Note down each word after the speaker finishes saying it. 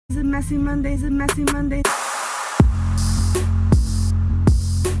It's a messy Monday, it's a messy Monday.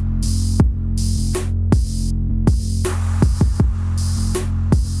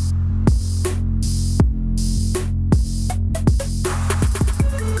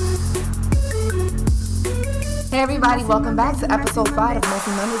 Hey everybody, welcome back to episode 5 of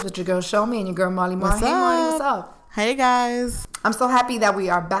Messy Mondays with your girl Show Me and your girl Molly Mar. Hey Molly, what's up? Hey guys. I'm so happy that we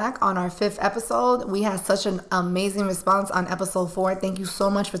are back on our 5th episode. We had such an amazing response on episode 4. Thank you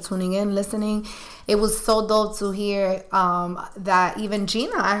so much for tuning in, listening. It was so dope to hear that even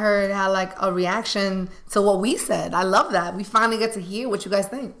Gina, I heard, had like a reaction to what we said. I love that. We finally get to hear what you guys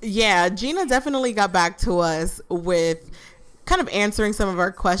think. Yeah, Gina definitely got back to us with kind of answering some of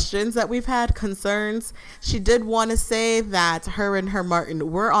our questions that we've had, concerns. She did want to say that her and her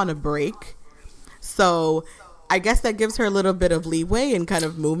Martin were on a break. So I guess that gives her a little bit of leeway and kind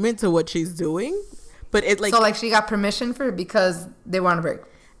of movement to what she's doing. But it like, so like she got permission for it because they were on a break.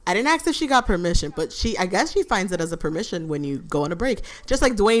 I didn't ask if she got permission, but I guess she finds it as a permission when you go on a break. Just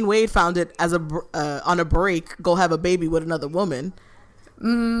like Dwayne Wade found it as on a break, go have a baby with another woman.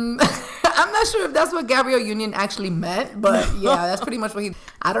 I'm not sure if that's what Gabrielle Union actually meant, but yeah, that's pretty much what he...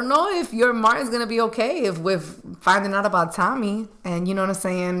 I don't know if your Martin's going to be okay with finding out about Tommy and, you know what I'm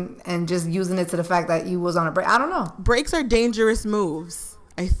saying, and just using it to the fact that you was on a break. I don't know. Breaks are dangerous moves.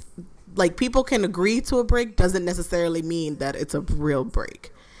 Like, people can agree to a break doesn't necessarily mean that it's a real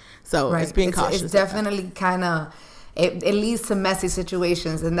break. So right. It's being cautious. It's definitely kind of... It leads to messy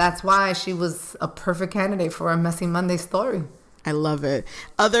situations, and that's why she was a perfect candidate for a Messy Monday story. I love it.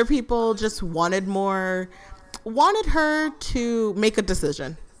 Other people just wanted her to make a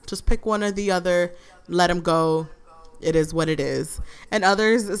decision. Just pick one or the other, let him go. It is what it is. And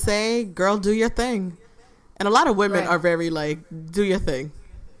others say, girl, do your thing. And a lot of women are very like, do your thing.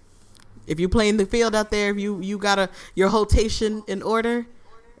 If you play in the field out there, if you got your rotation in order,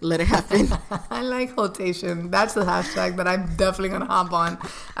 let it happen. I like rotation. That's the hashtag that I'm definitely going to hop on.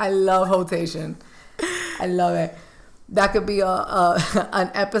 I love rotation. I love it. That could be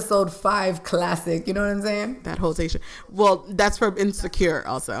an episode 5 classic. You know what I'm saying? That whole station. Well, that's from Insecure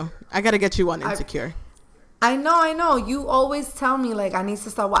also. I got to get you on Insecure. I know. You always tell me, like, I need to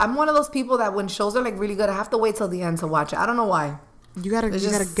start. I'm one of those people that when shows are, like, really good, I have to wait till the end to watch it. I don't know why. You gotta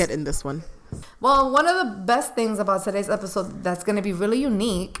get in this one. Well, one of the best things about today's episode that's going to be really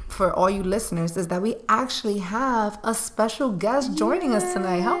unique for all you listeners is that we actually have a special guest joining us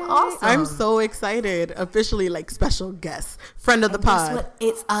tonight. How awesome. I'm so excited. Officially, like, special guest. Friend of the pod. Guess what?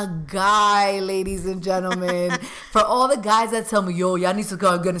 It's a guy, ladies and gentlemen. For all the guys that tell me, yo, y'all need to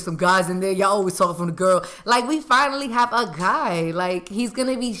go get some guys in there. Y'all always talking from the girl. Like, we finally have a guy. Like, he's going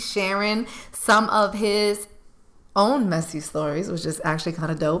to be sharing some of his own messy stories, which is actually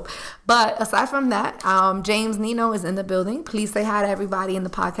kind of dope. But aside from that, James Nino is in the building. Please say hi to everybody in the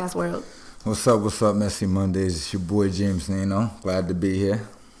podcast world. What's up, Messy Mondays? It's your boy James Nino. Glad to be here.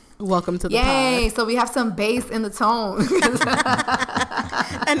 Welcome to the Yay! pod. So we have some bass in the tone.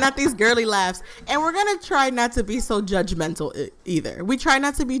 And not these girly laughs. And we're going to try not to be so judgmental either. We try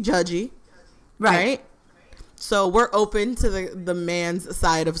not to be judgy. Right? So we're open to the man's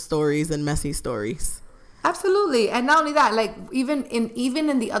side of stories and messy stories. Absolutely. And not only that, like even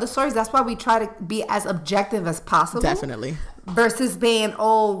in the other stories, that's why we try to be as objective as possible. Definitely. Versus being,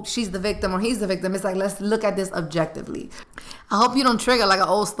 oh, she's the victim or he's the victim. It's like, let's look at this objectively. I hope you don't trigger like an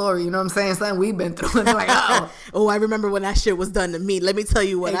old story, you know what I'm saying? Something we've been through. It's like, oh, I remember when that shit was done to me. Let me tell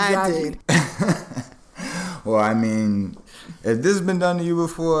you what I did. Well, I mean, if this has been done to you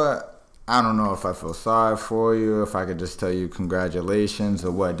before, I don't know if I feel sorry for you, if I could just tell you congratulations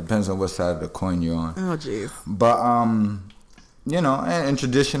or what. It depends on what side of the coin you're on. Oh, jeez. But, you know, in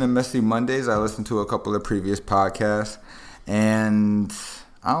tradition of Messy Mondays, I listened to a couple of previous podcasts. And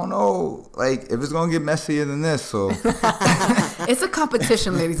I don't know, like, if it's going to get messier than this, so. It's a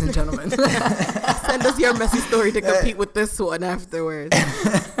competition, ladies and gentlemen. Send us your messy story to compete with this one afterwards.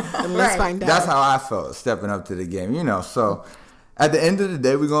 And let's find out. That's how I felt, stepping up to the game, you know, so. At the end of the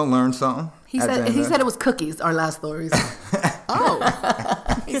day, we're going to learn something. He said it was cookies, our last stories.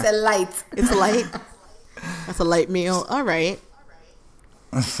 Oh. He said light. It's light. That's a light meal. All right.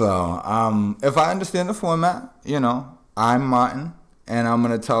 So, if I understand the format, you know, I'm Martin, and I'm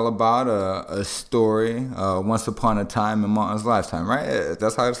going to tell about a story once upon a time in Martin's lifetime, right?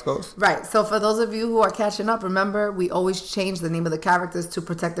 That's how this goes? Right. So for those of you who are catching up, remember, we always change the name of the characters to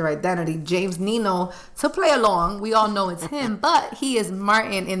protect their identity. James Nino, to play along, we all know it's him, but he is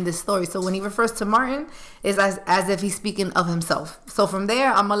Martin in this story. So when he refers to Martin, it's as if he's speaking of himself. So from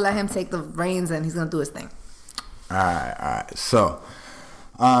there, I'm going to let him take the reins, and he's going to do his thing. All right. So,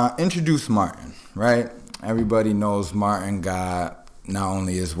 introduce Martin, right? Everybody knows Martin got not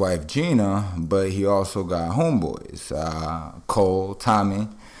only his wife Gina, but he also got homeboys, Cole, Tommy,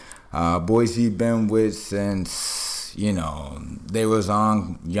 boys he been with since, they was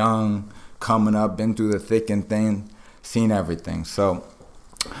on young, coming up, been through the thick and thin, seen everything. So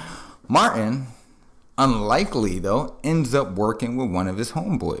Martin, unlikely though, ends up working with one of his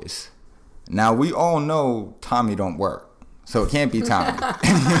homeboys. Now we all know Tommy don't work, so it can't be Tommy.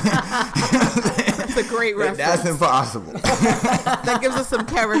 That's a great reference. That's impossible. That gives us some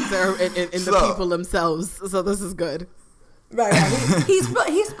character in the people themselves. So this is good. Right. He's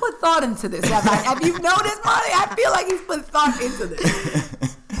put thought into this. Have you noticed, Marty? I feel like he's put thought into this.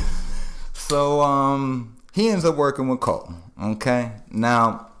 So he ends up working with Cole. Okay.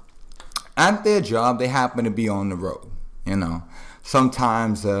 Now, at their job, they happen to be on the road.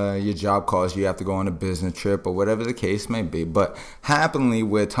 Sometimes your job calls you have to go on a business trip or whatever the case may be. But happily,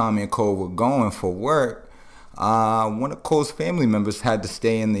 where Tommy and Cole were going for work, one of Cole's family members had to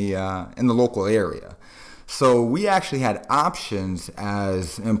stay in the local area. So we actually had options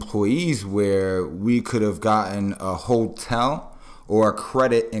as employees where we could have gotten a hotel or a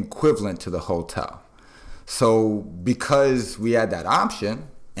credit equivalent to the hotel. So because we had that option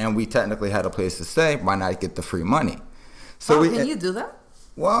and we technically had a place to stay, why not get the free money? So can you do that?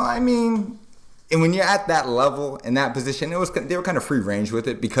 Well, I mean, and when you're at that level, in that position, they were kind of free range with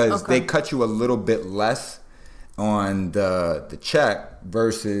it because they cut you a little bit less on the check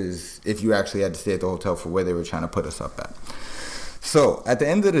versus if you actually had to stay at the hotel for where they were trying to put us up at. So at the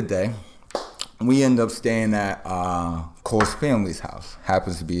end of the day, we end up staying at Cole's family's house.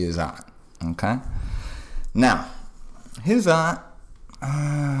 Happens to be his aunt. Okay. Now, his aunt,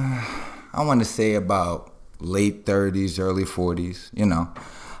 I want to say about late 30s, early 40s,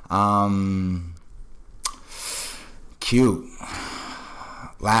 cute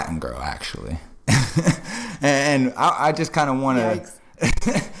Latin girl, actually. and I just kind of want to,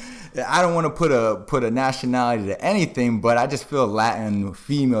 I don't want to put a nationality to anything, but I just feel Latin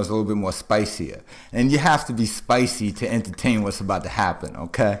females a little bit more spicier. And you have to be spicy to entertain what's about to happen,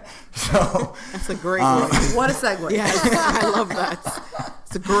 okay? So that's a great one. What a segue. Yeah, I love that.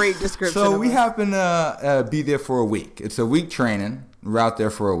 It's a great description. So we happen to be there for a week. It's a week training. We're out there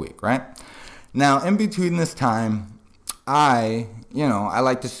for a week, right? Now, in between this time, I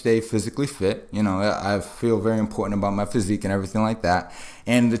like to stay physically fit. I feel very important about my physique and everything like that.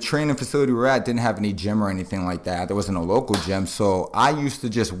 And the training facility we're at didn't have any gym or anything like that. There wasn't a local gym. So I used to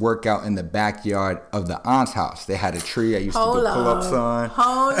just work out in the backyard of the aunt's house. They had a tree I used to do pull-ups on.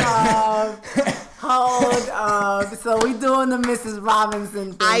 Hold up. So we doing the Mrs.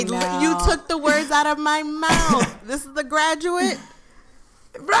 Robinson thing now. You took the words out of my mouth. This is The Graduate.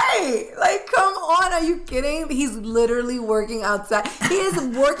 Right. Like, come on. Are you kidding? He's literally working outside. He is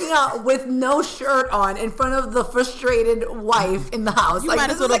working out with no shirt on in front of the frustrated wife in the house. You might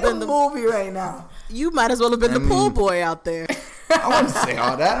as well have been a movie right now. You might as well have been the pool boy out there. I wouldn't say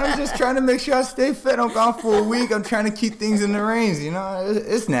all that. I'm just trying to make sure I stay fit. I'm gone for a week. I'm trying to keep things in the range.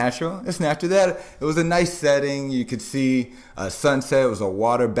 It's natural. It's natural. That it was a nice setting. You could see a sunset. It was a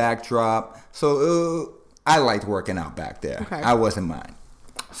water backdrop. So I liked working out back there. Okay. I wasn't mine.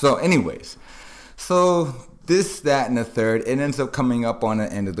 So anyways, this, that, and the third, it ends up coming up on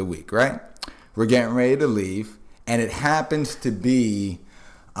the end of the week, right? We're getting ready to leave, and it happens to be,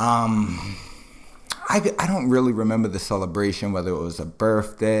 I don't really remember the celebration, whether it was a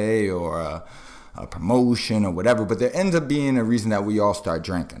birthday or a promotion or whatever, but there ends up being a reason that we all start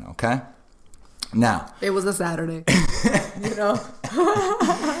drinking, okay? Now. It was a Saturday,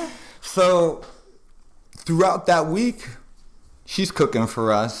 So throughout that week, she's cooking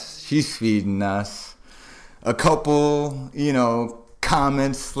for us. She's feeding us. A couple,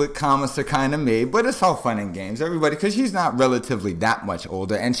 slick comments are kind of made, but it's all fun and games. Everybody, because she's not relatively that much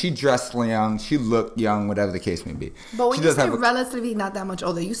older, and she dressed young, she looked young, whatever the case may be. But when you say relatively not that much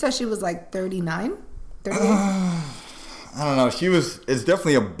older, you said she was like 39? 38? I don't know. It's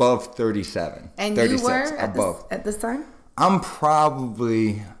definitely above 37. And 36, you were above. At this time? I'm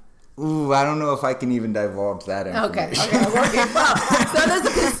probably... I don't know if I can even divulge that information. Okay. So there's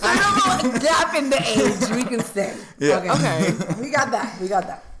a considerable gap in the age, we can say. Yeah. Okay. We got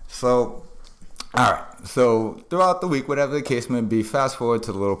that. So, all right. So throughout the week, whatever the case may be, fast forward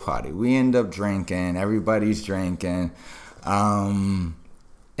to the little party. We end up drinking. Everybody's drinking. It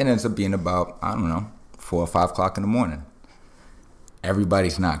ends up being about, 4 or 5 o'clock in the morning.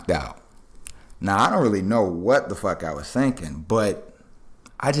 Everybody's knocked out. Now, I don't really know what the fuck I was thinking, but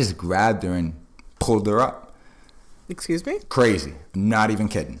I just grabbed her and pulled her up. Excuse me? Crazy. Not even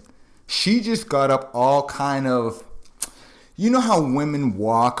kidding. She just got up all kind of, You know how women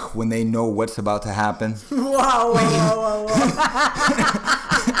walk when they know what's about to happen? Whoa.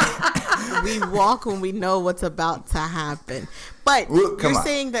 We walk when we know what's about to happen. But you're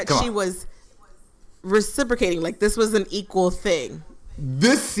saying that she was reciprocating, like this was an equal thing.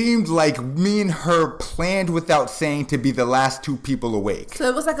 This seemed like me and her planned without saying to be the last two people awake. So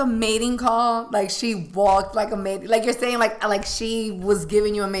it was like a mating call. Like she walked like a mate. Like you're saying, like she was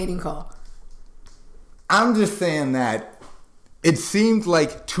giving you a mating call. I'm just saying that it seemed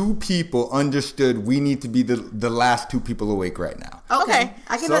like two people understood we need to be the last two people awake right now. Okay.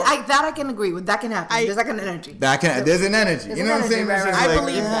 I can agree with. That can happen. There's like an energy. There's an energy. You know what I'm saying? Right. I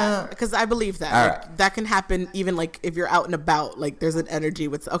believe that. Because I believe that. All Like, right. that can happen even like if you're out and about. Like there's an energy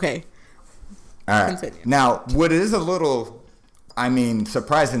with, okay. All right. Continue. Now, what is a little,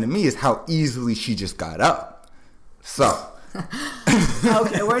 surprising to me is how easily she just got up. So.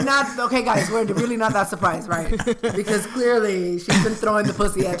 Okay, guys, we're really not that surprised, right? Because clearly she's been throwing the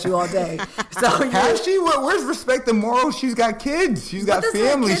pussy at you all day. So Has she? Where's respect and morals? She's got kids. She's got does her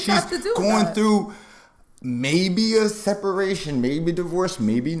family. kids have She's to do with going that? through maybe a separation, maybe divorce,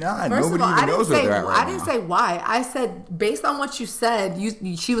 maybe not. First Nobody of all, even knows where they're at right I didn't now. say why. I said based on what you said,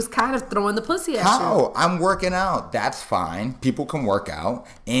 she was kind of throwing the pussy at you. How? I'm working out. That's fine. People can work out.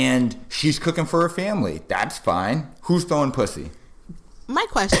 And she's cooking for her family. That's fine. Who's throwing pussy? My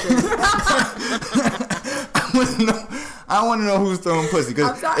question. I want to know who's throwing pussy.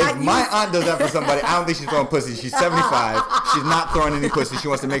 Because I'm sorry, if my aunt does that for somebody, I don't think she's throwing pussy. She's 75. She's not throwing any pussy. She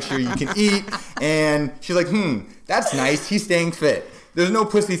wants to make sure you can eat. And she's like, that's nice. He's staying fit. There's no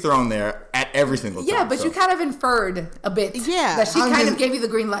pussy thrown there at every single time. Yeah, but so. you kind of inferred a bit. Yeah. That she kind of gave you the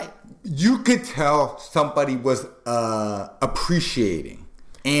green light. You could tell somebody was appreciating.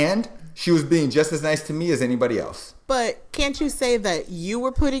 And she was being just as nice to me as anybody else. But can't you say that you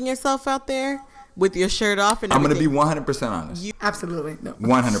were putting yourself out there with your shirt off and I'm going to everything? be 100% honest. Absolutely. No.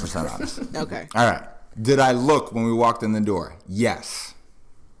 100% honest. Okay. All right. Did I look when we walked in the door? Yes.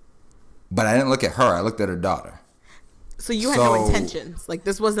 But I didn't look at her. I looked at her daughter. So you had no intentions. Like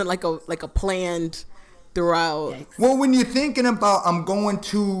this wasn't like a planned throughout. Yikes. Well, when you're thinking about I'm going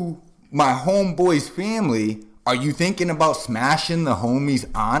to my homeboy's family, are you thinking about smashing the homie's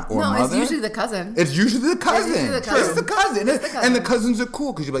aunt or mother? No, it's usually the cousin. It's usually the cousin. usually the cousin. It's the cousin. It's the cousin. And the cousins are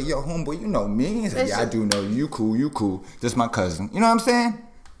cool because you're like, yo, homeboy, you know me. He's like, yeah, I do know you. You cool. This my cousin. You know what I'm saying?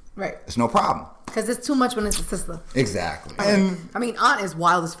 Right. It's no problem. Because it's too much when it's a sister. Exactly. And Aunt is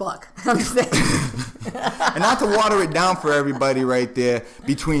wild as fuck. I'm just saying. And not to water it down for everybody right there,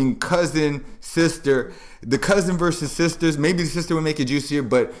 between cousin, sister, the cousin versus sisters, maybe the sister would make it juicier,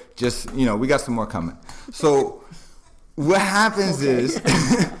 but just, we got some more coming. So what happens is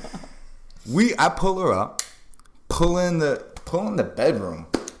I pull her up, pull in the bedroom.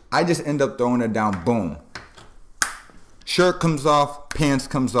 I just end up throwing her down, boom. Shirt comes off, pants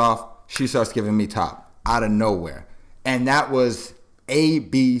comes off, she starts giving me top out of nowhere. And that was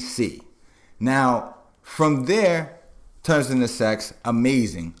ABC. Now, from there, turns into sex,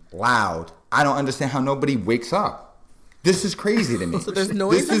 amazing, loud. I don't understand how nobody wakes up. This is crazy to me. So there's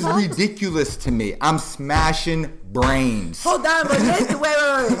noise This is involved? ridiculous to me. I'm smashing brains. Hold on, but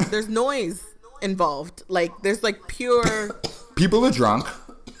wait. There's noise involved. Like there's like pure. People are drunk.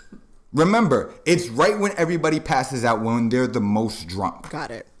 Remember, it's right when everybody passes out when they're the most drunk. Got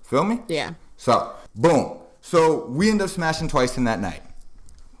it. Feel me? Yeah. So, boom. So, we end up smashing twice in that night.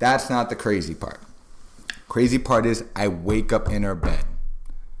 That's not the crazy part. Crazy part is I wake up in her bed.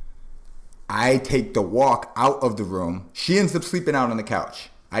 I take the walk out of the room. She ends up sleeping out on the couch.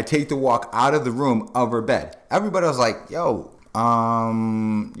 I take the walk out of the room of her bed. Everybody was like, yo,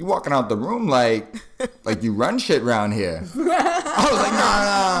 you walking out the room like you run shit around here. I was like,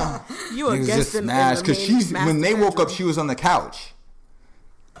 nah. You a Niggas guest just in smashed. the Because main when they master woke up, bedroom. she was on the couch.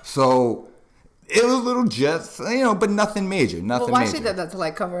 So it was a little just, but nothing major. Nothing Well, why major. she did that to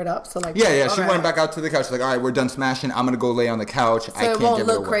like cover it up? So like Yeah. She okay. went back out to the couch. Like, all right, we're done smashing. I'm gonna go lay on the couch. I So can't it won't give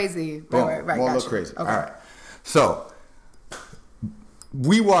look away. crazy. Boom. Right, Won't gotcha. look crazy. Okay. All right. So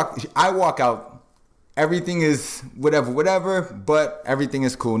I walk out. Everything is whatever, but everything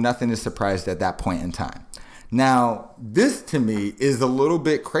is cool. Nothing is surprised at that point in time. Now, this to me is a little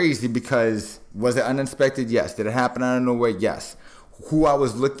bit crazy because was it unexpected? Yes. Did it happen out of nowhere? Yes. Who I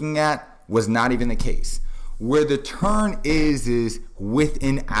was looking at was not even the case. Where the turn is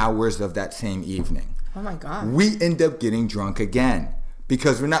within hours of that same evening. Oh my God. We end up getting drunk again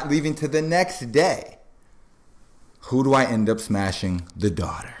because we're not leaving to the next day. Who do I end up smashing? The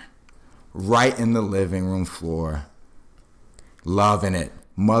daughter. Right in the living room floor. Loving it.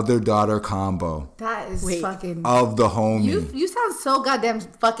 Mother-daughter combo That is Wait. fucking. of the homie. You sound so goddamn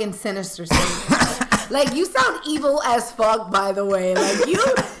fucking sinister. Saying Like, you sound evil as fuck, by the way. Like, you,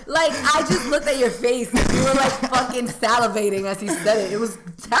 like, I just looked at your face and you were like fucking salivating as he said it. It was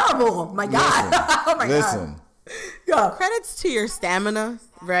terrible. Oh my God. Oh my Listen. God. Yo. Credits to your stamina,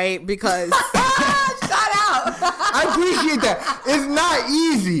 right? Because Shout out. I appreciate that. It's not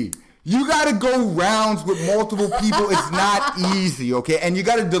easy. You gotta go rounds with multiple people. It's not easy, okay? And you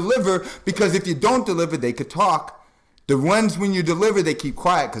gotta deliver, because if you don't deliver, they could talk. The ones when you deliver, they keep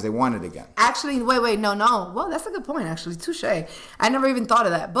quiet because they want it again. Actually, wait, no. Well, that's a good point, actually. Touche. I never even thought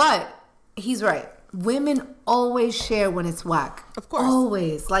of that. But he's right. Women always share when it's whack. Of course.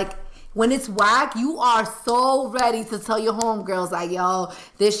 Always. Like, when it's whack, you are so ready to tell your homegirls, like, yo,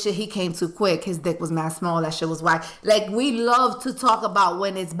 this shit, he came too quick. His dick was mad small. That shit was whack. Like, we love to talk about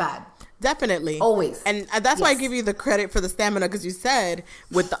when it's bad. definitely. Always. And that's why I give you the credit for the stamina, because you said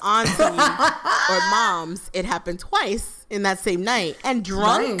with the auntie or moms, it happened twice in that same night. And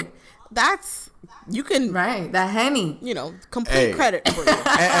drunk, Right. that's, you can, Right. That Henny. you know, complete credit for you.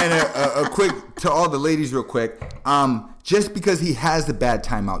 And a quick, to all the ladies real quick, just because he has a bad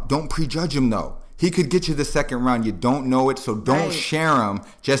timeout, don't prejudge him though. He could get you the second round. You don't know it, so don't Right. share him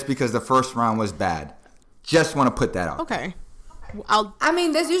just because the first round was bad. Just want to put that out. Okay. I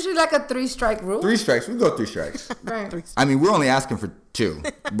mean, there's usually like a 3-strike rule. 3 strikes. We go 3 strikes. Right. I mean, we're only asking for 2,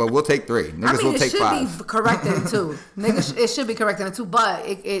 but we'll take 3. Niggas I mean, will it take should 5. be corrected in 2. Niggas, it should be corrected in 2, but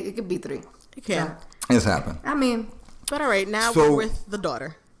it could be 3. You can. Yeah. It's happened. I mean, But all right, now So- we're with the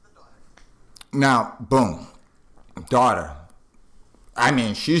daughter. Now, boom, daughter. I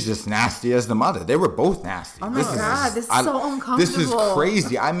mean, she's just nasty as the mother. They were both nasty. Oh my God, this is so This is uncomfortable.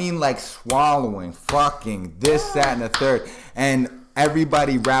 crazy. I mean, like swallowing, fucking, this, that, and the third. And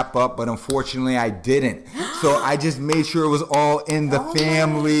everybody wrap up, but unfortunately I didn't. So I just made sure it was all in the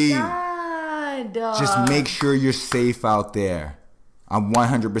family. God. Just make sure you're safe out there. I'm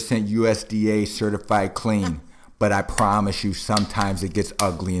 100% USDA certified clean. But I promise you, sometimes it gets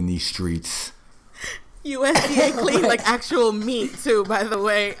ugly in these streets. USDA clean, like actual meat too, by the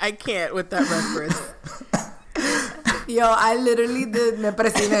way. I can't with that reference. Yo, I literally did me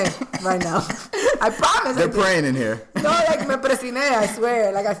presiné right now. I promise. They're I did. praying in here. No, like me presiné, I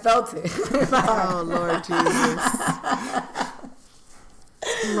swear. Like I felt it. Oh, Lord Jesus.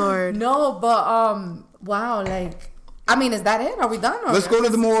 Lord. No, but wow, like, I mean, is that it? Are we done? Or Let's go to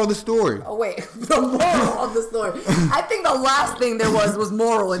the moral of the story. Oh wait, the moral of the story. I think the last thing there was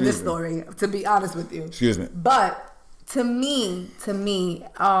moral in this story. To be honest with you. Excuse me. But to me,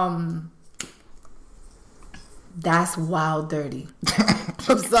 that's wild dirty.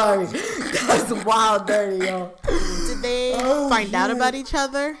 I'm sorry, that's wild dirty, yo. Did they find out about each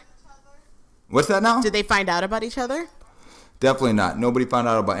other? What's that now? Did they find out about each other? Definitely not. Nobody found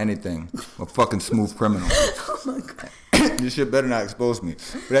out about anything. A fucking smooth criminal. Oh my God. This shit better not expose me.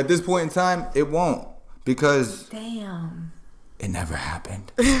 But at this point in time, it won't. Because Damn. it never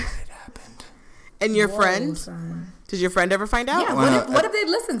happened. It happened. And your Whoa, friend? son. Did your friend ever find out? Yeah. Well, What if they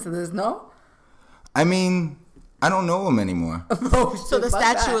listened to this? No. I mean, I don't know him anymore. Oh, So the shit, fuck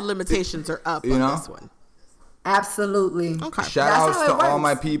statute that. of limitations are up You on know? this one. Absolutely. Okay. Shout That's outs how to it all works.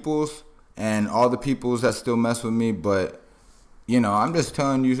 my peoples and all the peoples that still mess with me. But, you know, I'm just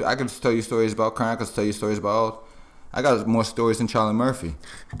telling you, I could just tell you stories about crime. I could tell you stories about, I got more stories than Charlie Murphy.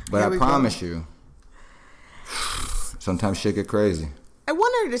 But Here I we go. promise you, sometimes shit get crazy. I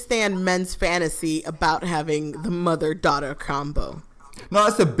want to understand men's fantasy about having the mother-daughter combo. No,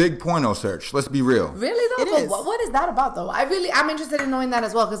 it's a big porno search. Let's be real. Really though? It But is. what is that about though? I'm interested in knowing that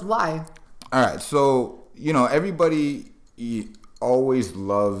as well. Cause why? All right, so you know everybody always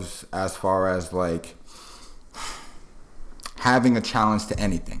loves as far as like having a challenge to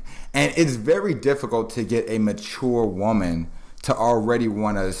anything, and it's very difficult to get a mature woman to already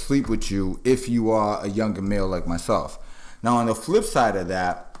want to sleep with you if you are a younger male like myself. Now, on the flip side of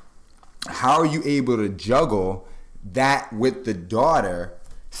that, how are you able to juggle that with the daughter?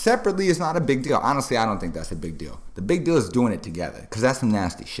 Separately is not a big deal. Honestly, I don't think that's a big deal. The big deal is doing it together, because that's some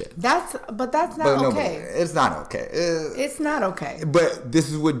nasty shit. That's not But okay. it's not okay. It's not okay. But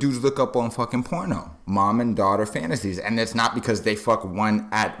this is what dudes look up on fucking porno. Mom and daughter fantasies. And it's not because they fuck one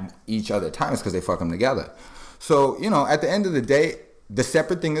at each other time. It's because they fuck them together. So, you know, at the end of the day, the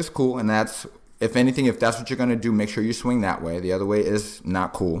separate thing is cool. And that's, if anything, if that's what you're going to do, make sure you swing that way. The other way is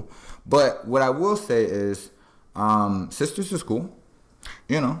not cool. But what I will say is, sisters is cool.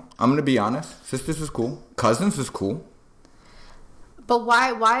 You know, I'm going to be honest. Sisters is cool. Cousins is cool. But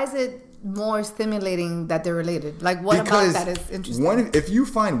why is it more stimulating that they're related? Like what about that is interesting? If you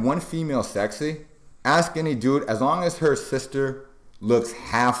find one female sexy, ask any dude, as long as her sister looks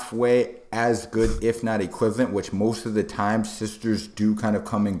halfway as good, if not equivalent, which most of the time sisters do kind of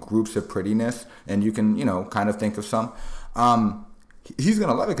come in groups of prettiness, and you can, kind of think of some. He's going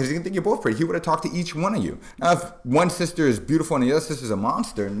to love it because he can think you're both pretty. He would have talked to each one of you. Now, if one sister is beautiful and the other sister is a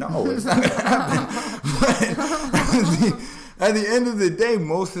monster, no, it's not going to happen. But at the end of the day,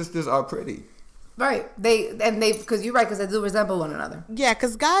 most sisters are pretty. Right. Because you're right, because they do resemble one another. Yeah,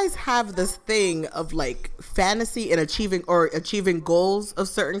 because guys have this thing of like fantasy and achieving goals of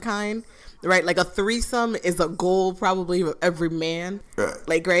certain kind. Right, like a threesome is a goal probably of every man.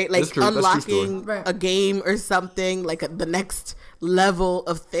 Like, right, like unlocking a game or something, like the next level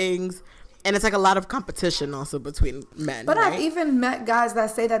of things, and it's like a lot of competition also between men. But right? I've even met guys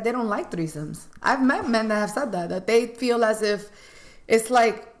that say that they don't like threesomes. I've met men that have said that they feel as if it's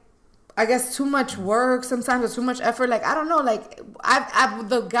like, I guess, too much work sometimes or too much effort. Like, I don't know. Like, I've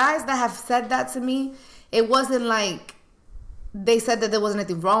the guys that have said that to me, it wasn't like they said that there wasn't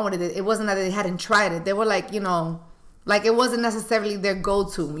anything wrong with it. It wasn't that they hadn't tried it. They were like, like it wasn't necessarily their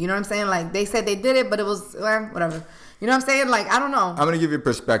go-to. You know what I'm saying? Like, they said they did it, but it was whatever. You know what I'm saying? Like, I don't know. I'm going to give you a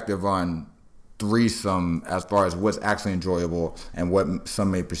perspective on threesome as far as what's actually enjoyable and what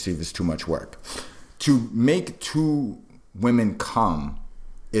some may perceive as too much work. To make two women come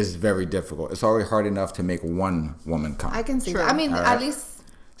is very difficult. It's already hard enough to make one woman come. I can see that. I mean, right? at least...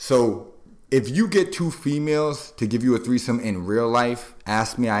 So if you get two females to give you a threesome in real life,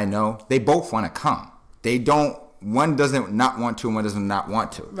 ask me, I know, they both want to come. They don't, one doesn't not want to and one doesn't not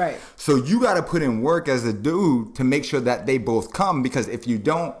want to. Right. So you got to put in work as a dude to make sure that they both come, because if you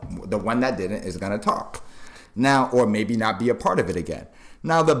don't, the one that didn't is going to talk. Now, or maybe not be a part of it again.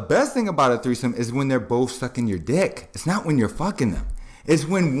 Now, the best thing about a threesome is when they're both sucking your dick. It's not when you're fucking them. It's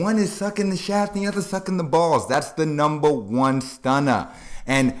when one is sucking the shaft and the other sucking the balls. That's the number one stunner.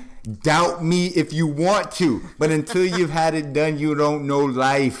 And doubt me if you want to, but until you've had it done, you don't know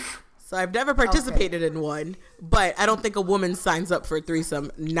life. So I've never participated in one, but I don't think a woman signs up for a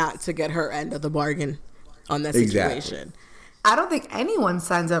threesome not to get her end of the bargain on that situation. Exactly. I don't think anyone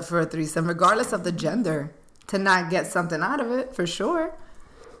signs up for a threesome, regardless of the gender, to not get something out of it, for sure.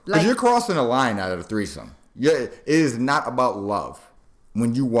 Because you're crossing a line out of a threesome. It is not about love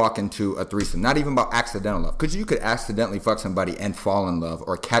when you walk into a threesome. Not even about accidental love. Because you could accidentally fuck somebody and fall in love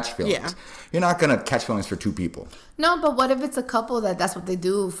or catch feelings. Yeah. You're not going to catch feelings for two people. No, but what if it's a couple that's what they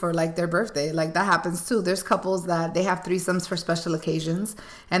do for like their birthday? Like that happens too. There's couples that they have threesomes for special occasions,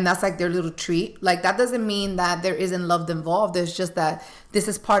 and that's like their little treat. Like that doesn't mean that there isn't love involved. It's just that this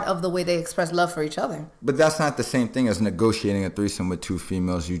is part of the way they express love for each other. But that's not the same thing as negotiating a threesome with two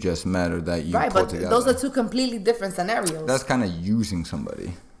females you just met or that you right, pulled but together. those are two completely different scenarios. That's kind of using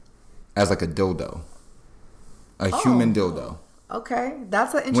somebody as like a dildo. A human dildo. Okay,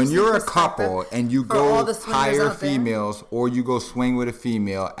 that's an interesting When you're a perspective couple and you for all go the swingers hire out there. females or you go swing with a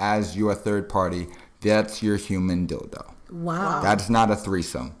female as your third party, that's your human dildo. Wow. That's not a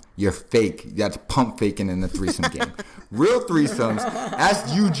threesome. You're fake. That's pump faking in the threesome game. Real threesomes, ask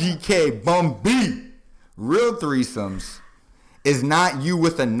UGK Bum B. Real threesomes is not you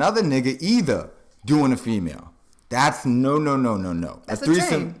with another nigga either doing a female. That's no. That's a a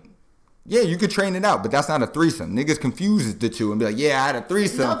threesome. train. Yeah, you could train it out, but that's not a threesome. Niggas confuse the two and be like, yeah, I had a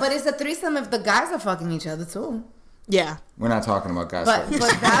threesome. No, but it's a threesome if the guys are fucking each other too. Yeah. We're not talking about guys. But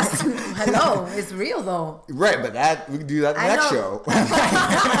that's hello, it's real though. Right, but that we can do that I next know. show. What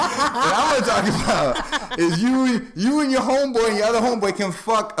I'm gonna talk about is you and your homeboy and your other homeboy can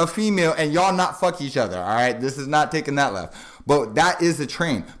fuck a female and y'all not fuck each other. All right, this is not taking that left. But that is a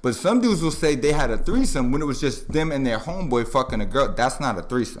train. But some dudes will say they had a threesome when it was just them and their homeboy fucking a girl. That's not a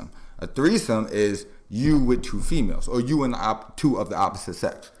threesome. A threesome is you with two females or you and two of the opposite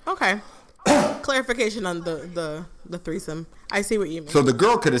sex. Okay. Clarification on the threesome. I see what you mean. So the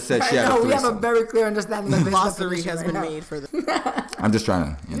girl could have said she had a No, threesome. we have a very clear understanding of this Glossary definition has right been now. made for the. I'm just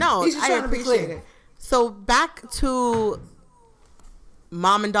trying to. No, He's just I trying to be appreciate clear. it. So back to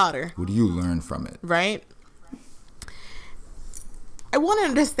mom and daughter, What do you learn from it? right? I want to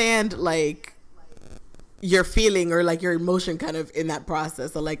understand like your feeling or like your emotion kind of in that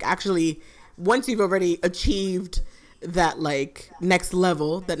process. So like actually once you've already achieved that like next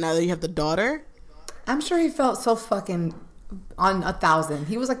level, that now that you have the daughter. I'm sure he felt so fucking on 1,000.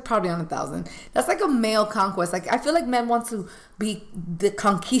 He was like probably on 1,000. That's like a male conquest. Like I feel like men want to be the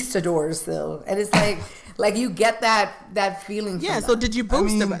conquistadors still, and it's like you get that feeling. Yeah. from So that.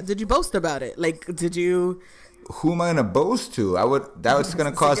 did you boast about it? Like did you? Who am I gonna boast to? That's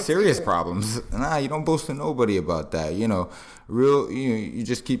gonna cause serious problems. Nah, you don't boast to nobody about that. You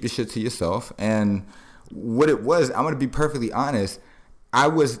just keep your shit to yourself. And what it was, I'm gonna be perfectly honest. I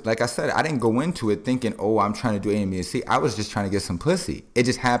was, like I said, I didn't go into it thinking, oh, I'm trying to do A and B and C. I was just trying to get some pussy. It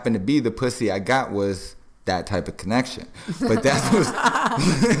just happened to be the pussy I got was that type of connection. But that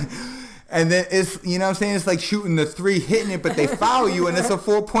was... And then it's, you know what I'm saying? It's like shooting the three, hitting it, but they foul you, and it's a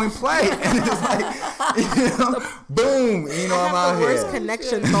 4-point play. And it's like, you know, boom, you know, I'm out the worst here.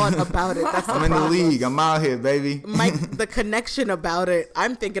 connection thought about it. That's I'm in the league. I'm out here, baby. Mike, the connection about it,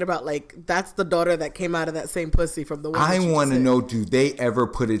 I'm thinking about, like, that's the daughter that came out of that same pussy from the one. I want to know, do they ever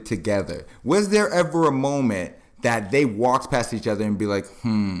put it together? Was there ever a moment that they walked past each other and be like,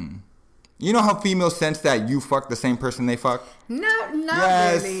 You know how females sense that you fuck the same person they fuck? Not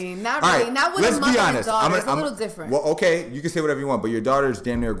Yes. really. Not All really. right, Not with let's a be mother and honest. daughter. It's a little different. Well, okay, you can say whatever you want, but your daughter is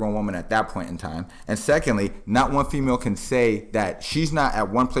damn near a grown woman at that point in time. And secondly, not one female can say that she's not at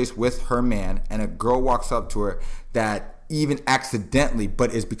one place with her man and a girl walks up to her that even accidentally,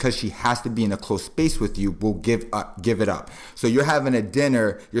 but is because she has to be in a close space with you, will give it up. So you're having a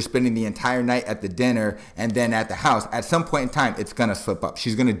dinner, you're spending the entire night at the dinner, and then at the house. At some point in time, it's gonna slip up.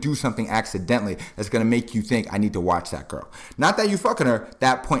 She's gonna do something accidentally that's gonna make you think, I need to watch that girl. Not that you fucking her,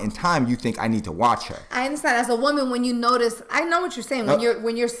 that point in time, you think, I need to watch her. I understand. As a woman, when you notice, I know what you're saying.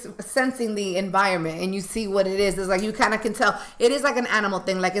 When you're sensing the environment and you see what it is, it's like you kind of can tell. It is like an animal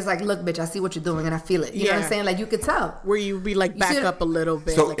thing. Like it's like, look, bitch, I see what you're doing and I feel it. You know what I'm saying? Like you could tell. Where you be like, back up a little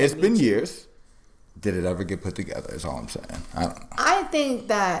bit. So like it's been years. Did it ever get put together is all I'm saying. I don't know. I think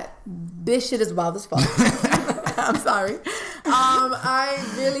that this shit is wild as fuck. I'm sorry. I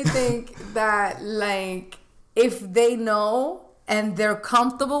really think that, like, if they know and they're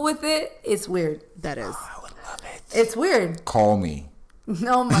comfortable with it, it's weird. That is. I would love it. It's weird. Call me.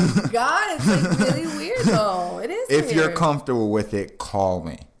 Oh my God. It's like really weird though. It is If weird. you're comfortable with it, call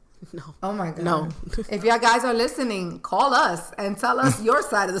me. No. Oh my God. No. If y'all guys are listening, call us and tell us your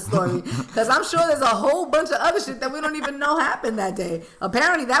side of the story. Because I'm sure there's a whole bunch of other shit that we don't even know happened that day.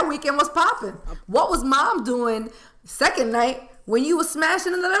 Apparently that weekend was popping. What was mom doing second night when you was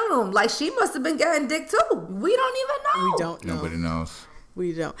smashing in the living room? Like she must have been getting dick too. We don't even know. We don't know. Nobody knows.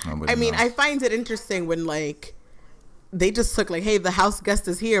 We don't. Nobody I mean, knows. I find it interesting when, like, they just took, like, hey, the house guest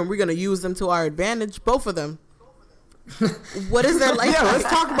is here and we're going to use them to our advantage. Both of them. What is their life? Yeah, let's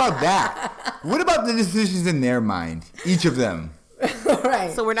talk about that. What about the decisions in their mind? Each of them.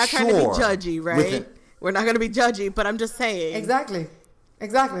 Right. So we're not trying to be Sure. judgy, right? We're not going to be judgy, but I'm just saying. Exactly.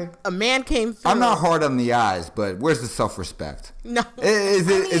 A man came through. I'm not hard on the eyes, but where's the self-respect? No. Is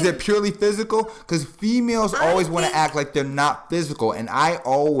it purely physical? Because females always want to act like they're not physical, and I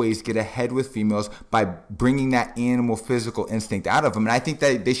always get ahead with females by bringing that animal physical instinct out of them. And I think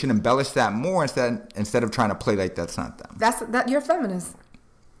that they should embellish that more instead of trying to play like that's not them. That you're a feminist.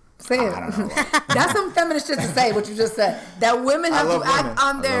 Say it. I don't know. That's some feminist shit to say. What you just said. That women have to love women. act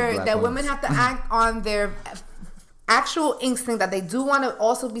on I their. love black That women. women have to act on their actual instinct that they do want to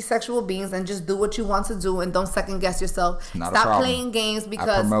also be sexual beings and just do what you want to do and don't second guess yourself. Not a Stop problem. playing games I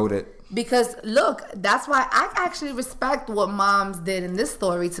because promote it. Because look, that's why I actually respect what moms did in this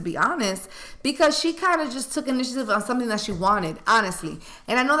story, to be honest, because she kind of just took initiative on something that she wanted, honestly.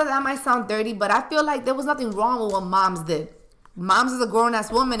 And I know that might sound dirty, but I feel like there was nothing wrong with what moms did. Moms is a grown-ass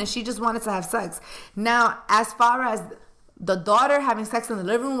woman and she just wanted to have sex. Now, as far as the daughter having sex in the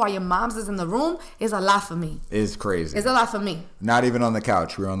living room while your mom's is in the room is a lot for me. It's crazy. It's a lot for me. Not even on the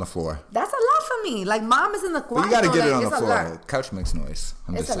couch. We're on the floor. That's a lot for me. Like, mom is in the But quiet. you got to get it on it's the a floor. lot. The couch makes noise.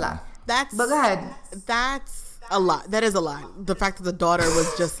 I'm It's just a saying. lot. That's. But go ahead. That's a lot. That is a lot. The fact that the daughter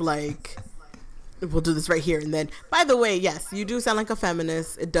was just like, we'll do this right here. And then, by the way, yes, you do sound like a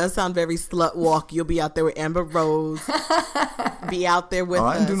feminist. It does sound very slut walk. You'll be out there with Amber Rose. Be out there with Oh,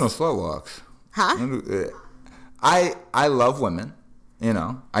 I didn't us. do no slow walks. Huh? I love women. You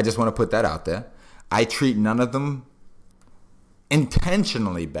know, I just want to put that out there. I treat none of them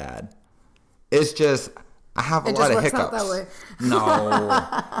intentionally bad. It's just I have a It lot just of works out hiccups.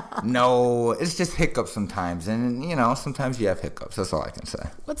 that way. No, it's just hiccups sometimes, and you know, sometimes you have hiccups. That's all I can say.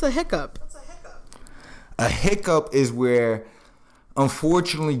 What's a hiccup? A hiccup is where,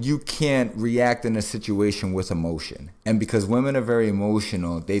 unfortunately, you can't react in a situation with emotion. And because women are very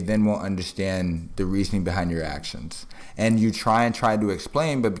emotional, they then won't understand the reasoning behind your actions. And you try to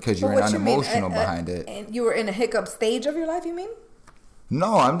explain, but because you're But what you mean, unemotional behind it. And you were in a hiccup stage of your life, you mean?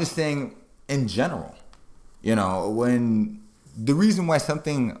 No, I'm just saying in general. You know, when the reason why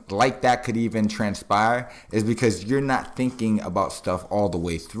something like that could even transpire is because you're not thinking about stuff all the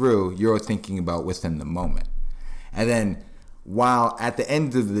way through. You're thinking about within the moment. And then while at the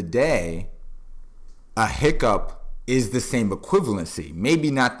end of the day, a hiccup is the same equivalency.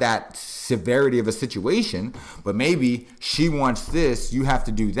 Maybe not that severity of a situation, but maybe she wants this, you have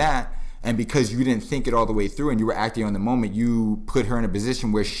to do that. And because you didn't think it all the way through and you were acting on the moment, you put her in a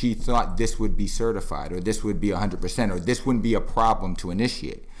position where she thought this would be certified or this would be 100% or this wouldn't be a problem to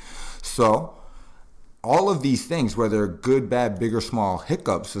initiate. So all of these things, whether good, bad, big, or small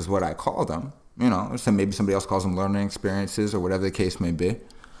hiccups is what I call them, so maybe somebody else calls them learning experiences or whatever the case may be.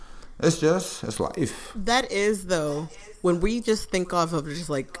 It's life. That is, though, when we just think of just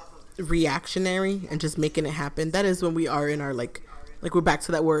like reactionary and just making it happen, that is when we are in our like we're back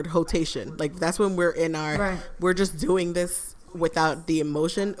to that word hotation. Like that's when we're in our we're just doing this without the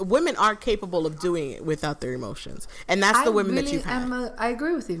emotion. Women are capable of doing it without their emotions, and that's the women that you've had. I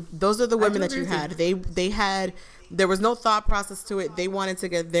agree with you. Those are the women that you had. They had, there was no thought process to it. They wanted to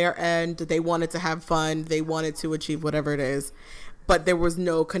get their end. They wanted to have fun. They wanted to achieve whatever it is, but there was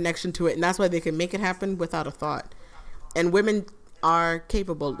no connection to it, and that's why they can make it happen without a thought. And women are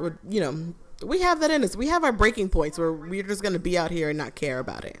capable, we have that in us. We have our breaking points where we're just going to be out here and not care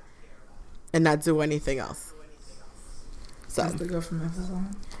about it and not do anything else. So that's the girl from Memphis.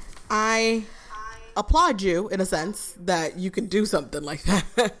 I applaud you in a sense that you can do something like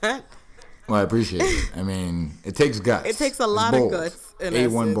that. Well, I appreciate it. I mean, it takes guts. It takes a lot of guts.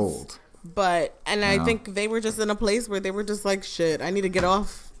 A1 bold. But, I think they were just in a place where they were just like, shit, I need to get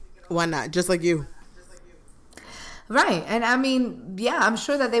off. Why not? Just like you. Right. And I mean, yeah, I'm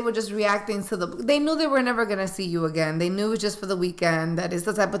sure that they were just reacting to they knew they were never going to see you again. They knew it was just for the weekend. That it's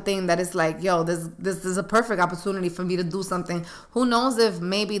the type of thing that it's like, yo, this is a perfect opportunity for me to do something. Who knows if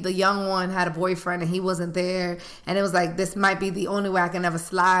maybe the young one had a boyfriend and he wasn't there. And it was like, this might be the only way I can ever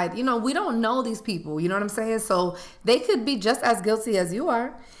slide. We don't know these people. You know what I'm saying? So they could be just as guilty as you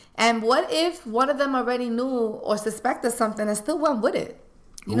are. And what if one of them already knew or suspected something and still went with it?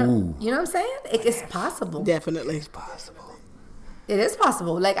 You know what I'm saying? It's possible. Definitely. It's possible. It is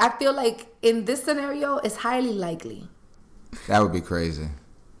possible. Like, I feel like in this scenario, it's highly likely. That would be crazy.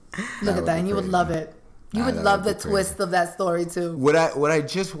 Look at that. And you would love it. You would love the twist of that story, too. What I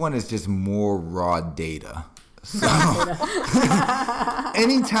just want is just more raw data. So,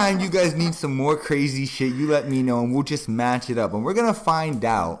 anytime you guys need some more crazy shit, you let me know and we'll just match it up. And we're going to find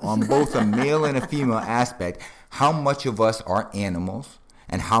out on both a male and a female aspect how much of us are animals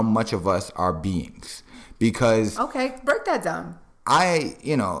and how much of us are beings. Because okay, break that down.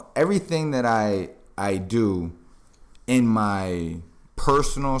 Everything that I do in my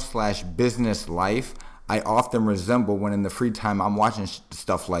personal / business life, I often resemble when in the free time I'm watching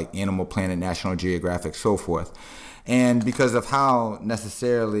stuff like Animal Planet, National Geographic, so forth. And because of how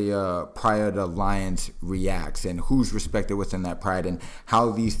necessarily Pride Alliance reacts and who's respected within that pride and how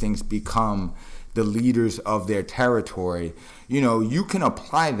these things become the leaders of their territory, you can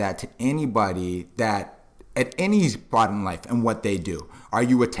apply that to anybody that at any spot in life and what they do. Are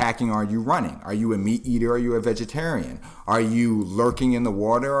you attacking? Or are you running? Are you a meat eater? Or are you a vegetarian? Are you lurking in the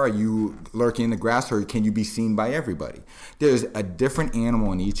water? Are you lurking in the grass? Or can you be seen by everybody? There's a different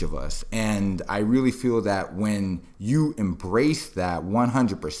animal in each of us. And I really feel that when you embrace that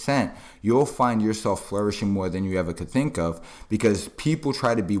 100%, you'll find yourself flourishing more than you ever could think of, because people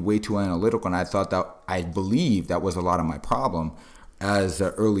try to be way too analytical. And I believe that was a lot of my problem as an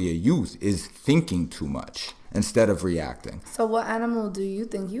earlier youth, is thinking too much instead of reacting. So what animal do you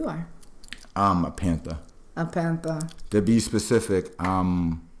think you are? I'm a panther. A panther. To be specific,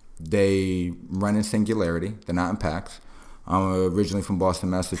 they run in singularity. They're not in packs. I'm originally from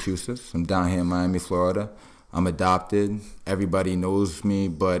Boston, Massachusetts. I'm down here in Miami, Florida. I'm adopted. Everybody knows me,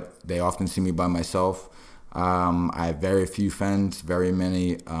 but they often see me by myself. I have very few friends, very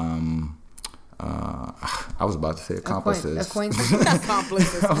many I was about to say accomplices. Acquaintances.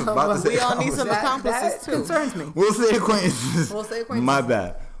 Accomplices. I was about to say we all need some accomplices that too. Concerns me. We'll say acquaintances. Acquaintances. My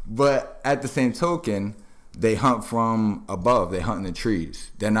bad. But at the same token, they hunt from above. They hunt in the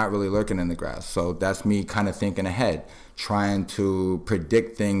trees. They're not really lurking in the grass. So that's me kind of thinking ahead, trying to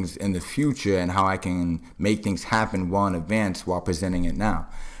predict things in the future and how I can make things happen well in advance while presenting it now.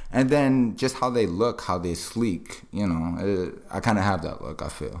 And then just how they look, how they're sleek, I kind of have that look, I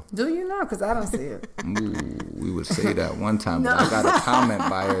feel. Do you know? Because I don't see it. Ooh, we would say that one time, but I got a comment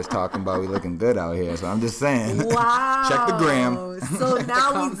buyers talking about we looking good out here, so I'm just saying. Wow. Check the gram. So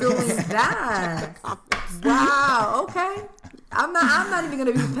now we doing that. Wow. Okay. I'm not even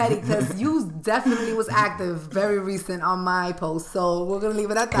gonna be petty because you definitely was active very recent on my post, so we're gonna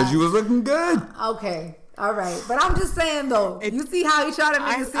leave it at that. Because you was looking good. Okay. All right, but I'm just saying though, you see how he tried to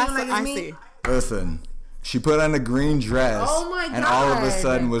make it seem like it's me? See. Listen, she put on a green dress, and all of a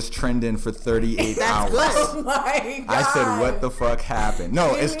sudden was trending for 38 hours. Good. Oh my God. I said, what the fuck happened?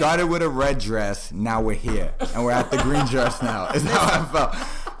 No, it started with a red dress. Now we're here, and we're at the green dress now. Is how I felt.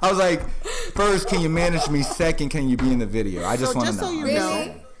 I was like, first, can you manage me? Second, can you be in the video? I just want to know. So you Really?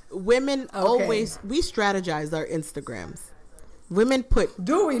 know, women always, we strategize our Instagrams. Women put...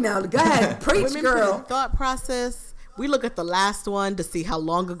 Do we now? Go ahead. Preach, women girl. put a thought process. We look at the last one to see how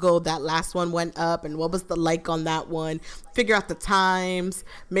long ago that last one went up and what was the like on that one. Figure out the times.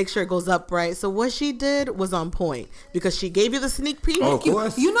 Make sure it goes up right. So what she did was on point because she gave you the sneak peek. Oh, of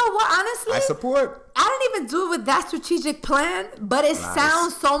course. You know what? Honestly, I support. I didn't even do it with that strategic plan, but it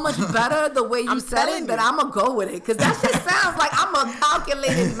sounds so much better the way you said telling it that you. I'm gonna go with it because that shit sounds like I'm a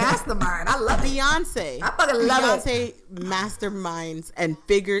calculated mastermind. I love it. Beyonce. I fucking love Beyonce masterminds and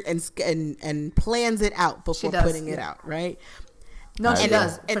figures and plans it out before does, putting it yeah. out, right? No, she And-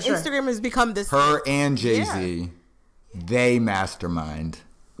 does. And for sure. Instagram has become this. Her and Jay-Z, they mastermind.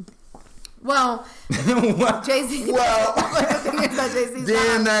 Well, Jay-Z. Well, the thing is that Jay-Z's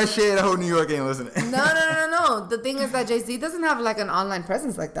damn not- that shit. The whole New York ain't listening. No. The thing is that Jay-Z doesn't have like an online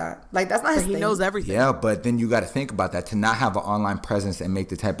presence like that. Like that's not his He thing. knows everything. Yeah, but then you got to think about that. To not have an online presence and make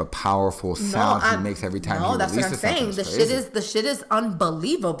the type of powerful sound he makes every time he that's what I'm releases saying. something The shit is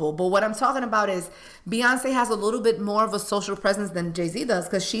unbelievable. But what I'm talking about is Beyonce has a little bit more of a social presence than Jay-Z does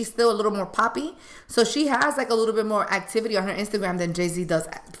because she's still a little more poppy. So she has like a little bit more activity on her Instagram than Jay-Z does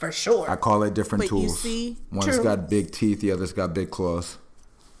for sure. I call it different But tools. you see- One's True. got big teeth, the other's got big claws.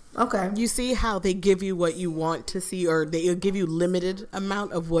 Okay. You see how they give you what you want to see, or they give you limited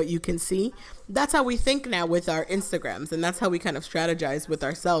amount of what you can see. That's how we think now with our Instagrams, and that's how we kind of strategize with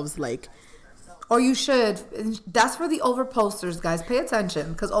ourselves. Like, Or you should. That's for the overposters, guys. Pay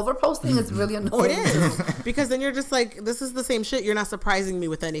attention because overposting is really annoying. it is because then you're just like, this is the same shit. You're not surprising me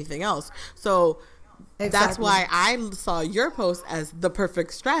with anything else. So that's Exactly. why I saw your post as the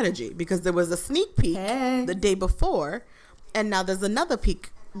perfect strategy, because there was a sneak peek Hey. the day before, and now there's another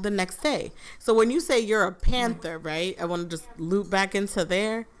peek the next day. So when you say you're a panther, right? I want to just loop back into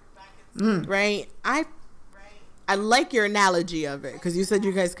there, right? I like your analogy of it because you said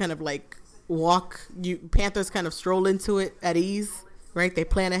you guys kind of like panthers kind of stroll into it at ease, right? They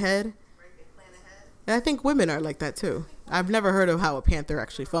plan ahead. And I think women are like that too. I've never heard of how a panther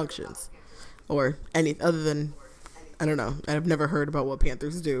actually functions, or any other than, I don't know. I've never heard about what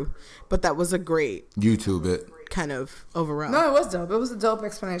panthers do, but that was a great YouTube it. kind of overall No, it was dope. It was a dope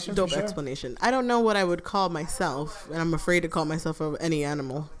explanation. dope for sure. explanation. I don't know what I would call myself, and I'm afraid to call myself any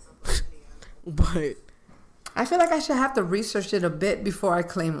animal. But I feel like I should have to research it a bit before I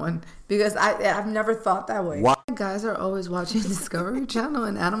claim one because I've never thought that way. Why? You guys are always watching Discovery Channel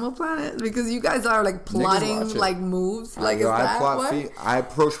and Animal Planet because you guys are like plotting watch it. like moves. Like Yo, is that what? I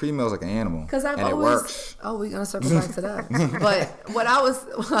approach females like an animal. Because I've and always. it works. Oh, we're gonna circle back to that. But what I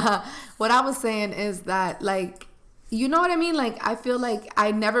was saying is that like. You know what I mean? Like, I feel like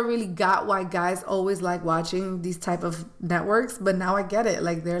I never really got why guys always like watching these type of networks, but now I get it.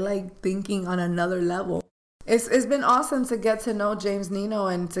 Like, they're like thinking on another level. It's been awesome to get to know James Nino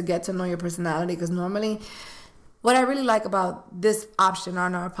and to get to know your personality because normally what I really like about this option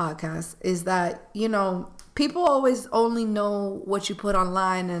on our podcast is that, you know, people always only know what you put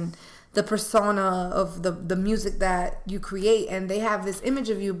online and the persona of the music that you create, and they have this image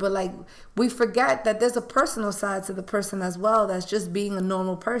of you, but like we forget that there's a personal side to the person as well that's just being a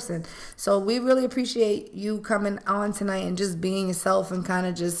normal person. So we really appreciate you coming on tonight and just being yourself and kind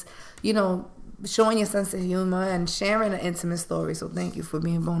of just, you know, showing your sense of humor and sharing an intimate story. So thank you for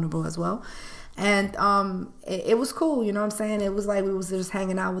being vulnerable as well. And it was cool, you know what I'm saying? It was like we was just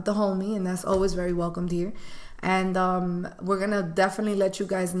hanging out with the homie, and that's always very welcomed here. And we're going to definitely let you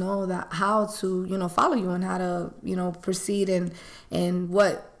guys know that how to, you know, follow you and how to, you know, proceed and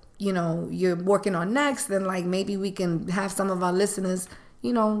what, you know, you're working on next. And like maybe we can have some of our listeners,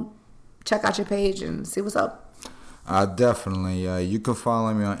 you know, check out your page and see what's up. Definitely. You can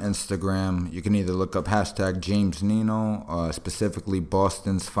follow me on Instagram. You can either look up hashtag James Nino, specifically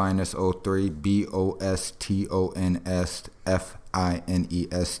Boston's Finest 03, BOSTONS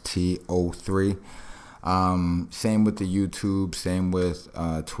FINEST 03. Same with the YouTube, same with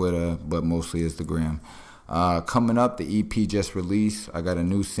Twitter, but mostly Instagram. Coming up, the EP just released. I got a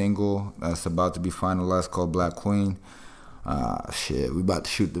new single that's about to be finalized called Black Queen. We about to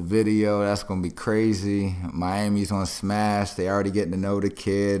shoot the video. That's gonna be crazy. Miami's on smash. They already getting to know the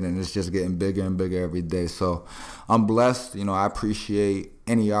kid, and it's just getting bigger and bigger every day. So I'm blessed. You know, I appreciate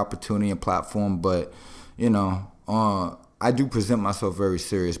any opportunity and platform, but you know, I do present myself very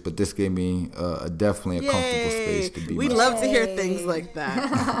serious. But this gave me definitely a comfortable space to be. We myself. love to hear things like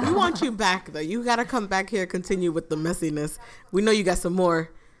that. We want you back though. You got to come back here, continue with the messiness. We know you got some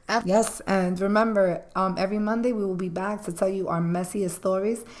more. Yes, and remember, every Monday we will be back to tell you our messiest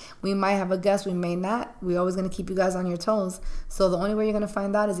stories. We might have a guest, we may not. We're always going to keep you guys on your toes. So the only way you're going to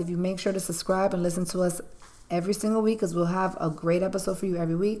find out is if you make sure to subscribe and listen to us every single week because we'll have a great episode for you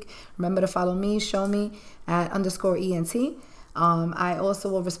every week. Remember to follow me, show me at _ENT. I also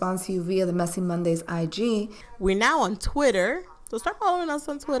will respond to you via the Messy Mondays IG. We're now on Twitter. So start following us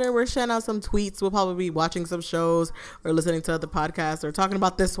on Twitter. We're sharing out some tweets. We'll probably be watching some shows or listening to other podcasts or talking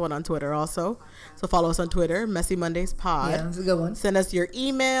about this one on Twitter also. So follow us on Twitter, Messy Mondays Pod. Yeah, that's a good one. Send us your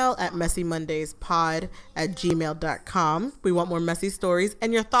email at messymondayspod@gmail.com. We want more messy stories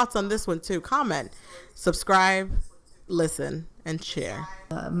and your thoughts on this one too. Comment, subscribe, listen, and share.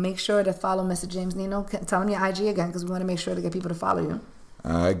 Make sure to follow Mr. James Nino. Tell him your IG again because we want to make sure to get people to follow you.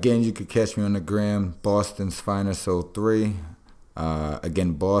 Again, you could catch me on the gram, Boston's Finest 03.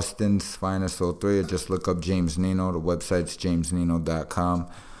 Again, Boston's Finest 03. Just look up James Nino. The website's jamesnino.com.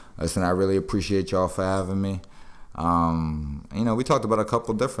 Listen, I really appreciate y'all for having me. We talked about a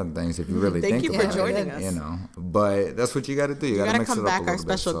couple different things if you really think about it. Thank you for joining us. But that's what you got to do. You got to mix it up a little bit. Come back, our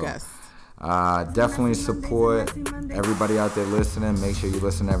special guest. Definitely support everybody out there listening. Make sure you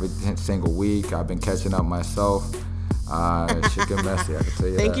listen every single week. I've been catching up myself. Shit get messy, I can tell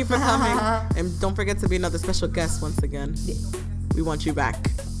you Thank that. you for coming. And don't forget to be another special guest once again. We want you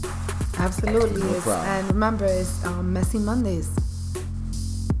back. Absolutely. No problem. And remember, it's Messy Mondays.